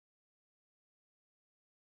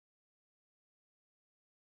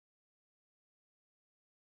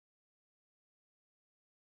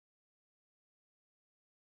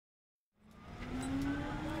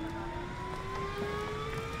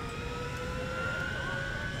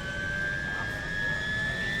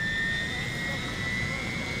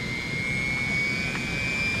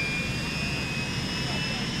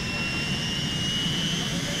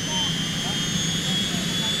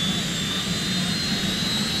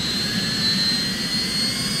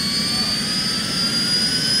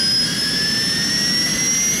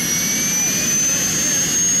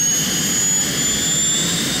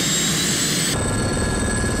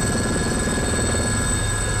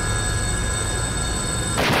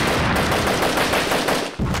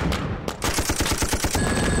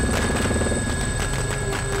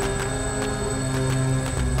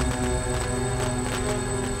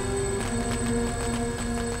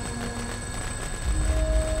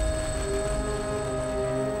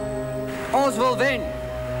Ons wil wen.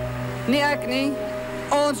 Nie ek nie,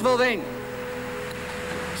 ons wil wen.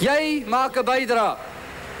 Jy maak 'n bydrae.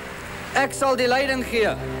 Ek sal die leiding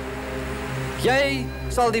gee. Jy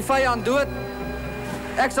sal die vyand dood.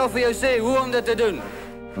 Ek sal vir jou sê hoe om dit te doen.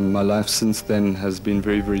 My life since then has been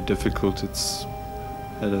very, very difficult. It's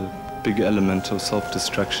had a big element of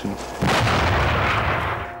self-destruction.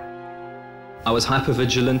 I was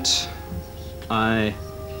hypervigilant. I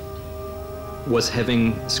was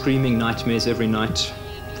having screaming nightmares every night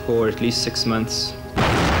for at least 6 months.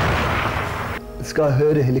 This guy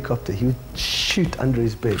heard a helicopter. He would shoot under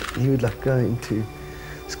his bed. He would like go into...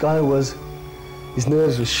 This guy was... His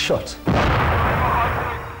nerves were shot.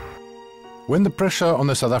 When the pressure on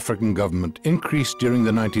the South African government increased during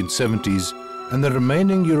the 1970s and the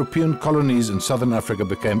remaining European colonies in Southern Africa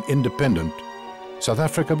became independent, South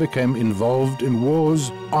Africa became involved in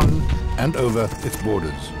wars on and over its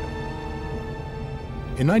borders.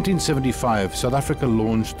 In 1975, South Africa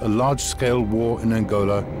launched a large-scale war in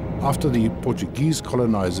Angola after the Portuguese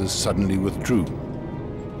colonizers suddenly withdrew.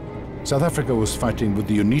 South Africa was fighting with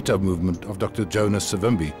the UNITA movement of Dr. Jonas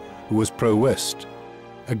Savimbi, who was pro-West,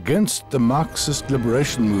 against the Marxist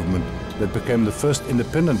liberation movement that became the first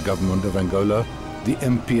independent government of Angola, the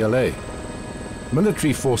MPLA.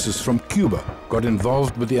 Military forces from Cuba got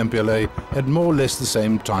involved with the MPLA at more or less the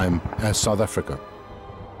same time as South Africa.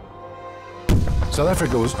 South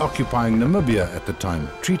Africa was occupying Namibia at the time,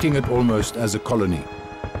 treating it almost as a colony.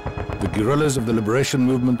 The guerrillas of the liberation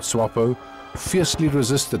movement, SWAPO, fiercely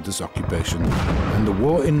resisted this occupation, and the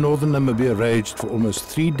war in northern Namibia raged for almost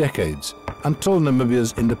 3 decades until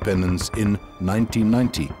Namibia's independence in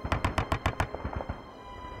 1990.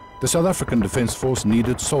 The South African Defence Force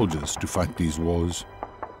needed soldiers to fight these wars.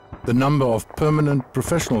 The number of permanent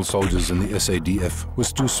professional soldiers in the SADF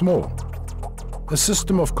was too small. A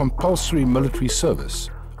system of compulsory military service,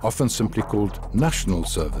 often simply called national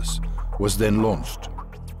service, was then launched.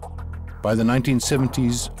 By the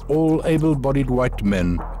 1970s, all able-bodied white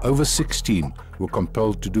men over 16 were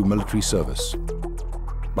compelled to do military service.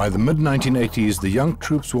 By the mid-1980s, the young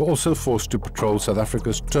troops were also forced to patrol South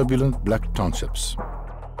Africa's turbulent black townships.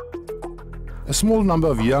 A small number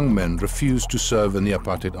of young men refused to serve in the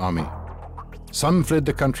apartheid army. Some fled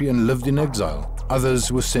the country and lived in exile.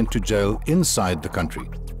 Others were sent to jail inside the country.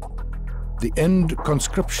 The End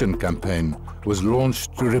Conscription campaign was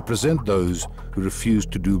launched to represent those who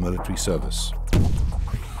refused to do military service.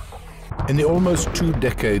 In the almost 2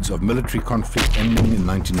 decades of military conflict ending in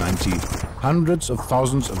 1990, hundreds of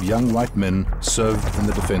thousands of young white men served in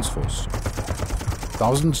the Defence Force.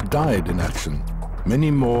 Thousands died in action.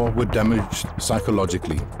 Many more were damaged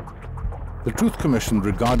psychologically. The Truth Commission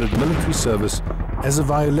regarded military service as a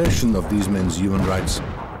violation of these men's human rights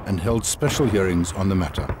and held special hearings on the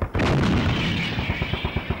matter.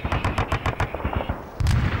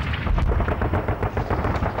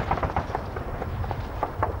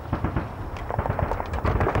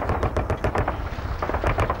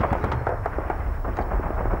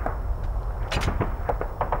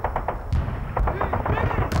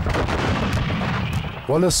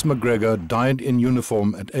 Wallace McGregor died in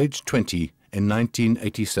uniform at age 20 in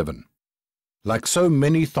 1987. Like so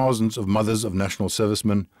many thousands of mothers of national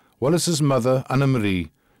servicemen, Wallace's mother, Anna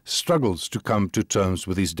Marie, struggles to come to terms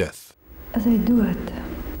with his death. As hy dood,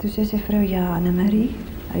 toe sê sy vrou, ja, Anna Marie,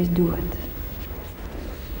 hy is dood.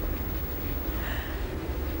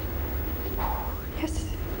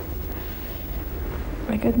 Yes.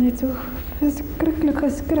 Ek het net so verskriklik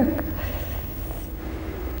geskrik.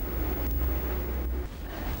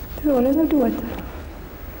 Toe hulle nou dood.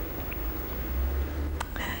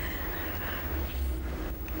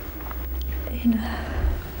 En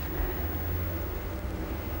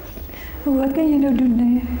wat kan jy nou doen,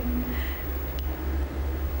 nee?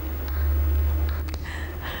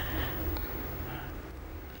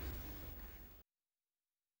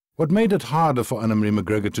 What made it harder for Anna Marie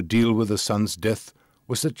McGregor to deal with her son's death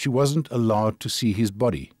was that she wasn't allowed to see his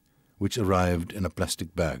body, which arrived in a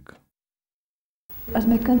plastic bag. As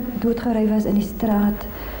my kind doodgery was in die straat,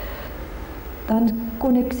 dan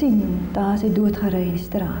kon ek sien, daar is hy doodgery in die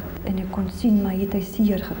straat. En ek kon sien, maar het hy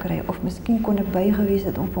seer gekry. Of miskien kon ek by gewees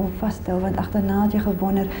het om vir hom vaststel, want agterna het jy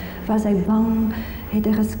gewonder, was hy bang, het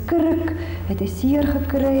hy geskrik, het hy seer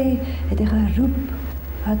gekry, het hy geroep,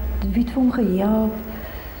 het wie het vir hom gehelp,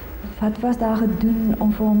 wat was daar gedoen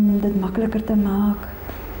om vir hom dit makliker te maak.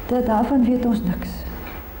 Daarvan weet ons niks.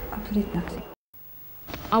 Absoluut niks.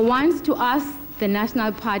 I want to ask the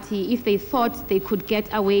National Party if they thought they could get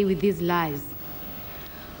away with these lies.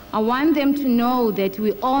 I want them to know that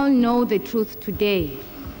we all know the truth today.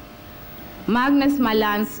 Magnus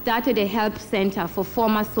Malan started a help center for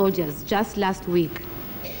former soldiers just last week.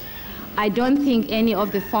 I don't think any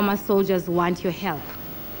of the former soldiers want your help.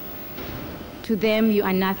 To them, you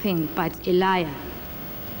are nothing but a liar.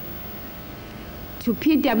 To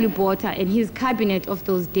P.W. Botha and his cabinet of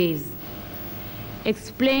those days,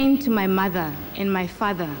 explain to my mother and my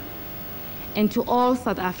father and to all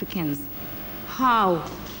South Africans how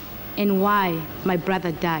and why my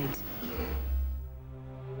brother died.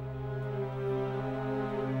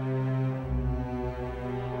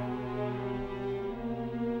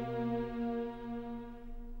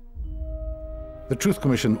 The Truth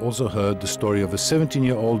Commission also heard the story of a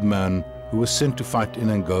 17-year-old man who was sent to fight in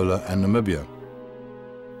Angola and Namibia.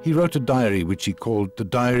 He wrote a diary which he called The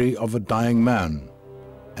Diary of a Dying Man,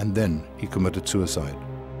 and then he committed suicide.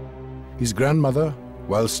 His grandmother,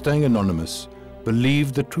 while staying anonymous,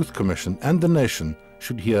 believed the Truth Commission and the nation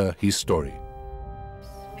should hear his story.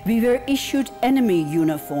 We were issued enemy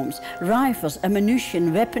uniforms, rifles,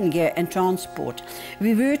 ammunition, weapon gear and transport.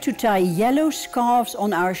 We were to tie yellow scarves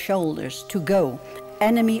on our shoulders to go,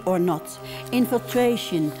 enemy or not.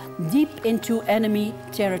 Infiltration, deep into enemy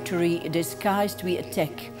territory disguised we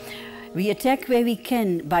attack. We attack where we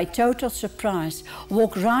can, by total surprise.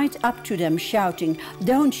 Walk right up to them shouting,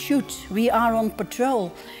 "Don't shoot, we are on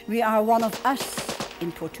patrol. We are one of us,"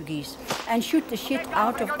 in Portuguese. And shoot the shit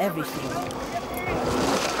out of everything.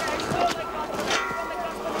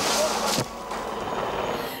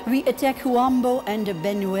 We attack Huambo and the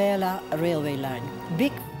Benuela railway line.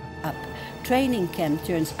 Big up. Training camp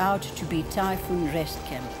turns out to be typhoon rest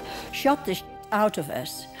camp. Shot the shit out of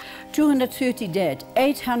us. 230 dead,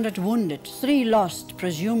 800 wounded, 3 lost,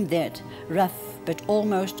 presumed dead. Rough but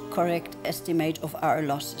almost correct estimate of our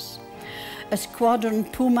losses. A squadron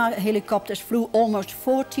Puma helicopters flew almost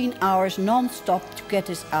 14 hours non-stop to get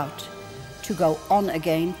us out. To go on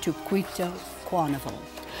again to Quito Carnival.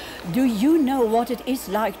 Do you know what it is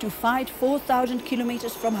like to fight 4,000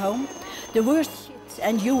 kilometers from home? The worst shit,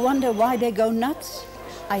 and you wonder why they go nuts?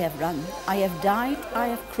 I have run, I have died, I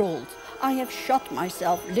have crawled, I have shot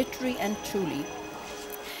myself literally and truly.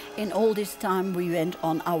 In all this time we went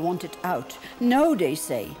on, I wanted out. No, they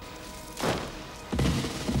say.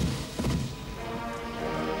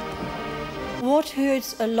 What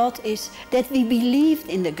hurts a lot is that we believed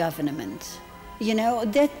in the government. You know,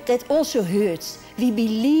 that also hurts. We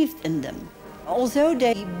believed in them. Although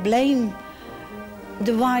they blame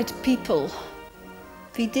the white people,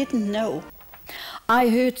 we didn't know. I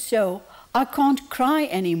hurt so, I can't cry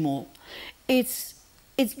anymore. It's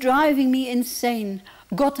driving me insane.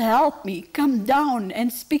 God help me, come down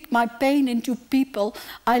and speak my pain into people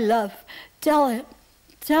I love.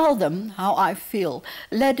 Tell them how I feel.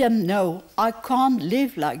 Let them know I can't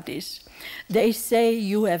live like this. They say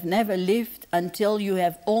you have never lived until you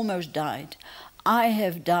have almost died. I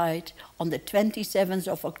have died on the 27th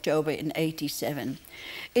of October in '87.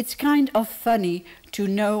 It's kind of funny to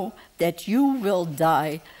know that you will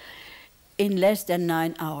die in less than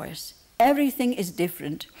 9 hours. Everything is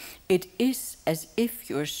different. It is as if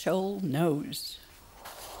your soul knows.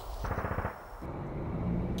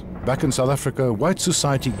 Back in South Africa, white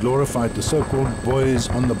society glorified the so-called boys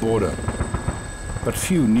on the border. But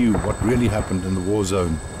few knew what really happened in the war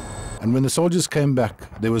zone. And when the soldiers came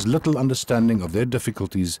back, there was little understanding of their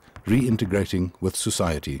difficulties reintegrating with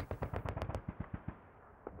society.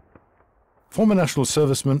 Former national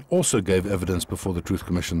servicemen also gave evidence before the Truth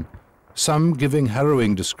Commission, some giving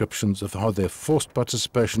harrowing descriptions of how their forced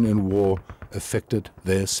participation in war affected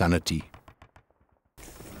their sanity.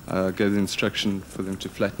 I gave the instruction for them to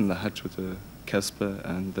flatten the hut with a Casper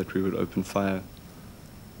and that we would open fire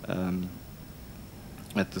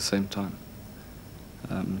at the same time.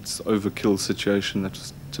 It's an overkill situation that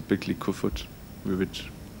was typically Kufut. We would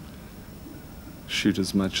shoot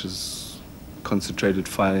as much as concentrated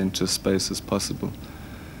fire into space as possible.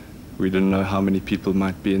 We didn't know how many people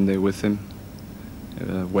might be in there with him,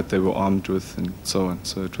 what they were armed with and so on.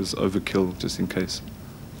 So it was overkill just in case.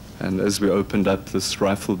 And as we opened up, this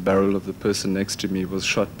rifle barrel of the person next to me was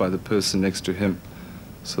shot by the person next to him.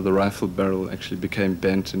 So the rifle barrel actually became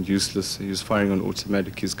bent and useless. He was firing on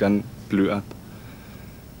automatic. His gun blew up.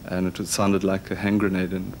 And it sounded like a hand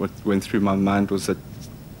grenade. And what went through my mind was that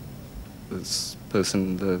this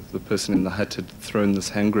person, the person in the hut, had thrown this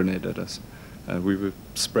hand grenade at us. We were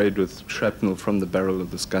sprayed with shrapnel from the barrel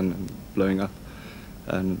of this gun and blowing up.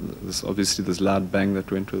 And obviously this loud bang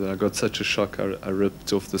that went with it. I got such a shock, I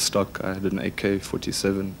ripped off the stock. I had an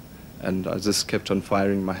AK-47, and I just kept on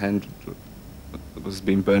firing. My hand was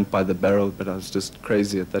being burnt by the barrel, but I was just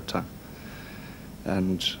crazy at that time.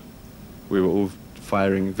 And we were all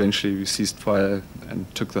firing. Eventually we ceased fire and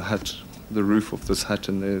took the hut the roof of this hut,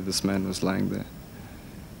 and there this man was lying there,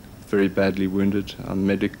 very badly wounded. Our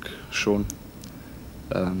medic, Sean,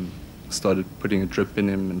 started putting a drip in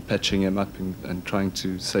him and patching him up and trying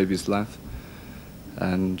to save his life.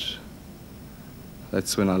 And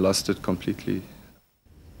that's when I lost it completely.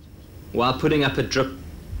 While putting up a drip,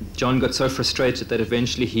 John got so frustrated that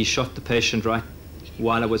eventually he shot the patient right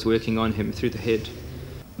while I was working on him through the head.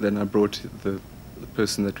 Then I brought the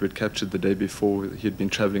person that we'd captured the day before. They'd been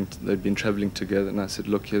traveling together, and I said,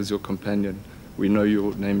 look, here's your companion. We know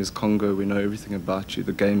your name is Congo, we know everything about you.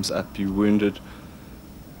 The game's up, you're wounded.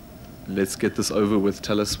 Let's get this over with.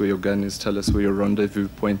 Tell us where your gun is, tell us where your rendezvous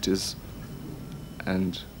point is,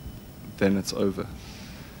 and then it's over.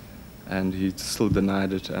 And he still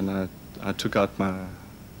denied it, and I took out my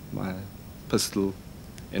pistol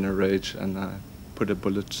in a rage, and I put a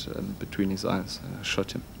bullet between his eyes, and I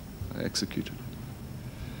shot him. I executed him.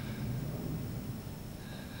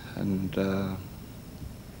 And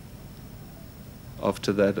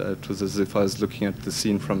after that, it was as if I was looking at the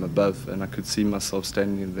scene from above, and I could see myself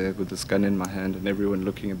standing there with this gun in my hand, and everyone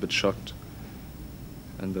looking a bit shocked.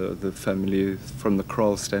 And the family from the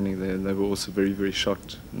kraal standing there, and they were also very, very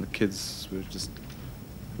shocked. And the kids were just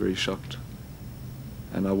very shocked.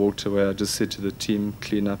 And I walked away. I just said to the team,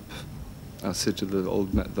 clean up. I said to the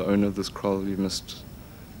owner of this kraal, you must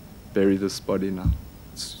bury this body now.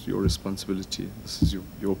 It's your responsibility. This is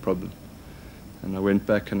your problem. And I went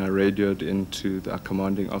back and I radioed into our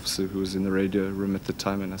commanding officer, who was in the radio room at the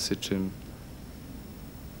time, and I said to him,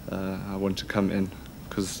 I want to come in.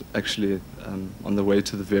 Because actually, on the way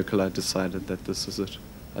to the vehicle, I decided that this is it.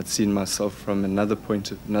 I'd seen myself from another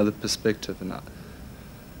perspective, and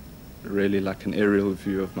really like an aerial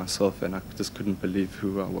view of myself, and I just couldn't believe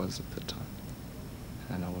who I was at the time.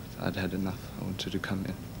 And I'd had enough. I wanted to come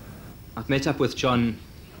in. I've met up with John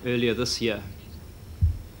earlier this year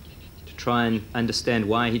to try and understand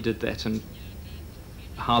why he did that and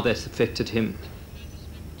how that affected him.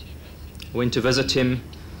 I went to visit him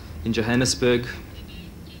in Johannesburg.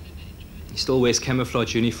 He still wears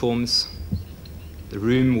camouflage uniforms. The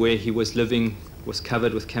room where he was living was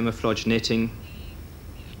covered with camouflage netting.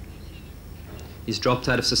 He's dropped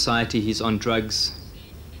out of society, he's on drugs,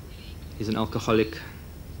 he's an alcoholic.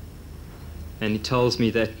 And he tells me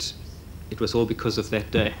that it was all because of that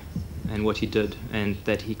day and what he did, and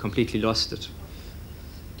that he completely lost it.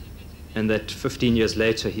 And that 15 years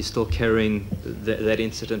later, he's still carrying that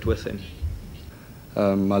incident with him.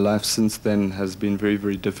 My life since then has been very,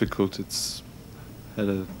 very difficult. It's had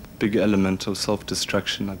a big element of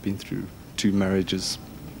self-destruction. I've been through 2 marriages.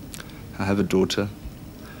 I have a daughter.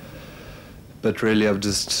 But really, I've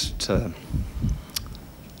just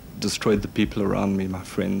destroyed the people around me, my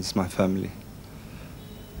friends, my family.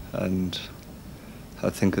 And I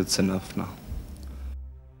think it's enough now.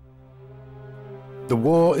 The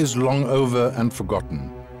war is long over and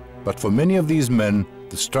forgotten, but for many of these men,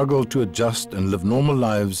 the struggle to adjust and live normal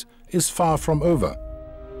lives is far from over,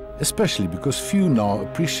 especially because few now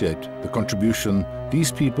appreciate the contribution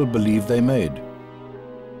these people believe they made.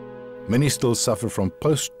 Many still suffer from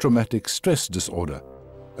post-traumatic stress disorder,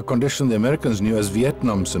 a condition the Americans knew as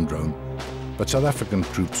Vietnam syndrome, but South African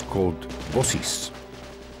troops called bossies.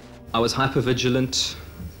 I was hypervigilant.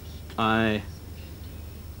 I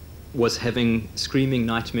was having screaming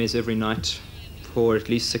nightmares every night for at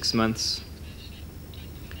least 6 months.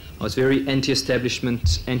 I was very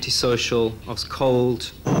anti-establishment, anti-social. I was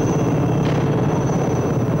cold.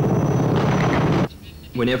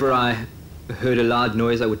 Whenever I heard a loud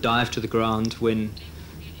noise, I would dive to the ground. When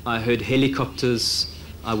I heard helicopters,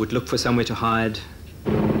 I would look for somewhere to hide.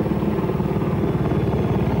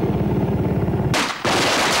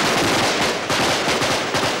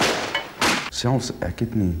 Selfs ek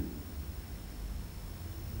het nie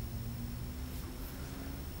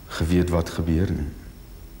geweet wat gebeur nie.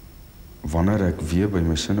 Wanneer ek weer by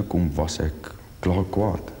my sinne kom, was ek klaar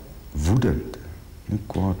kwaad, woedend. Nie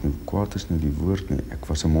kwaad nie, kwaad is nie die woord nie. Ek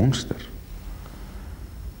was 'n monster.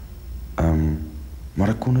 Maar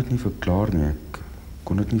ek kon dit nie verklaar nie, ek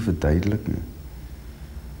kon dit nie verduidelik nie.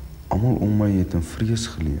 Almal om my het in vrees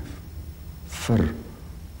geleef. Vir,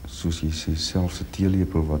 soos jy sê, selfs 'n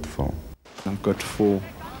teelepel wat val. I've got 4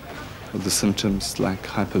 of the symptoms, like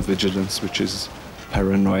hypervigilance, which is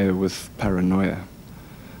paranoia with paranoia.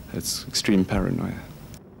 It's extreme paranoia.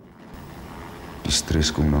 Die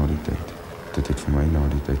stres kom na die tyd. Dit het vir my na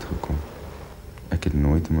die tyd gekom. Ek het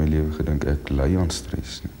nooit in my lewe gedink ek ly aan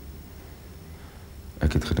stres nie.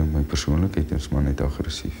 Ek het gedink my persoonlikheid is maar net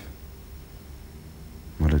aggressief.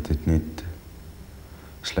 Maar dit het net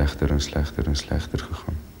slegter en slegter en slegter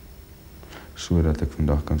gegaan. Sodat ek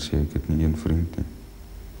vandag kan sê ek het nie een vriend nie.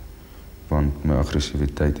 Want my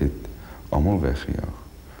aggressiwiteit het almal weggejaag.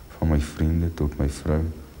 Van my vriende tot my vrou.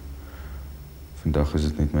 Vandag is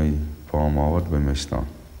dit net my pa en ma wat by my staan.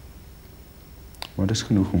 Maar dis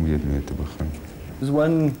genoeg om weer mee te begin. There's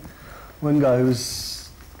one guy who was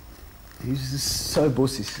just so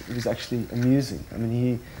bossy. It was actually amusing. I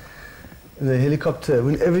mean, the helicopter,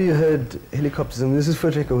 whenever you heard helicopters, and this is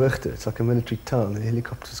Frederick-Hoogte, it's like a military town, the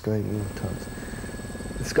helicopters going all the time.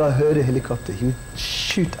 This guy heard a helicopter, he would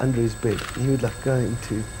shoot under his bed. He would like go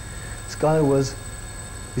into, this guy was,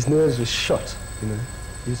 his nerves were shot, you know.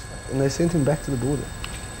 And they sent him back to the border.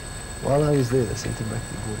 While I was there, they sent him back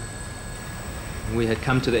to the border. We had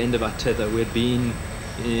come to the end of our tether. We had been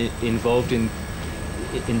involved in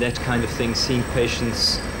that kind of thing, seeing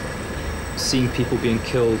patients, seeing people being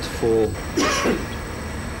killed for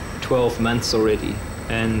 12 months already,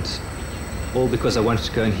 and all because I wanted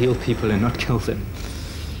to go and heal people and not kill them.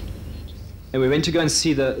 And we went to go and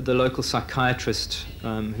see the local psychiatrist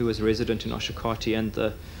who was resident in Oshakati,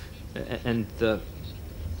 and the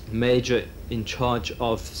major in charge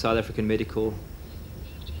of South African medical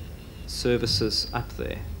services up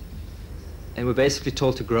there. And we're basically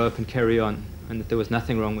told to grow up and carry on, and that there was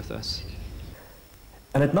nothing wrong with us.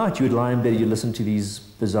 And at night you would lie in bed, you'd listen to these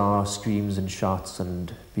bizarre screams and shouts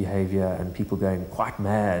and behavior and people going quite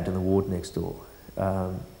mad in the ward next door.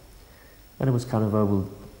 And it was kind of, oh, well,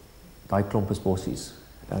 by klompus bossies.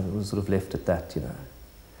 And it was sort of left at that, you know.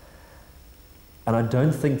 And I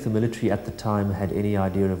don't think the military at the time had any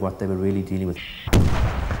idea of what they were really dealing with.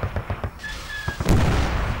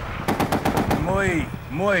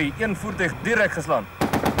 Mooi, een voertuig direct geslaan.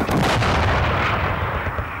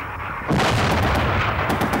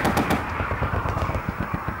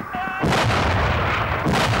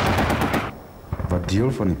 Wat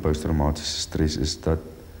deel van die posttraumatiese stres is dat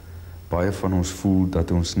baie van ons voel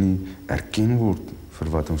dat ons nie erken word vir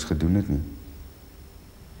wat ons gedoen het nie.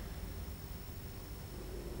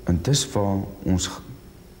 En dis waar ons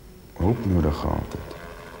hulp nodig gehad het.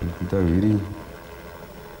 En onthou hierdie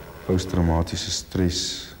posttraumatiese stres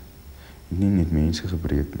het nie net mense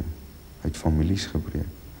gebreek nie. Hy het families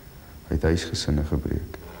gebreek. Hy het huisgesinne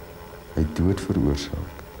gebreek. Hy het dood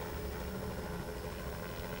veroorsaak.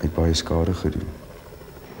 Hy het baie skade gedoen.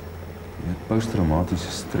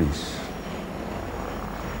 Posttraumatiese stres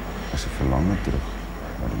is 'n verlange terug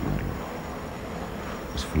na die oorlog.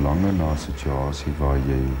 Is verlange na 'n situasie waar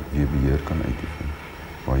jy weer beheer kan uitoefen,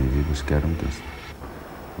 waar jy weer beskermd is,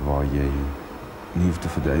 waar jy nie hoef te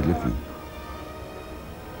verduidelik nie.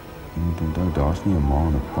 Jy moet onthou, daar's nie 'n ma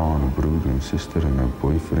en 'n pa en 'n broer en 'n suster en 'n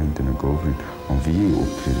boyfriend en 'n girlfriend aan wie jy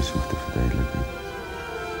optredes hoef te verduidelik nie.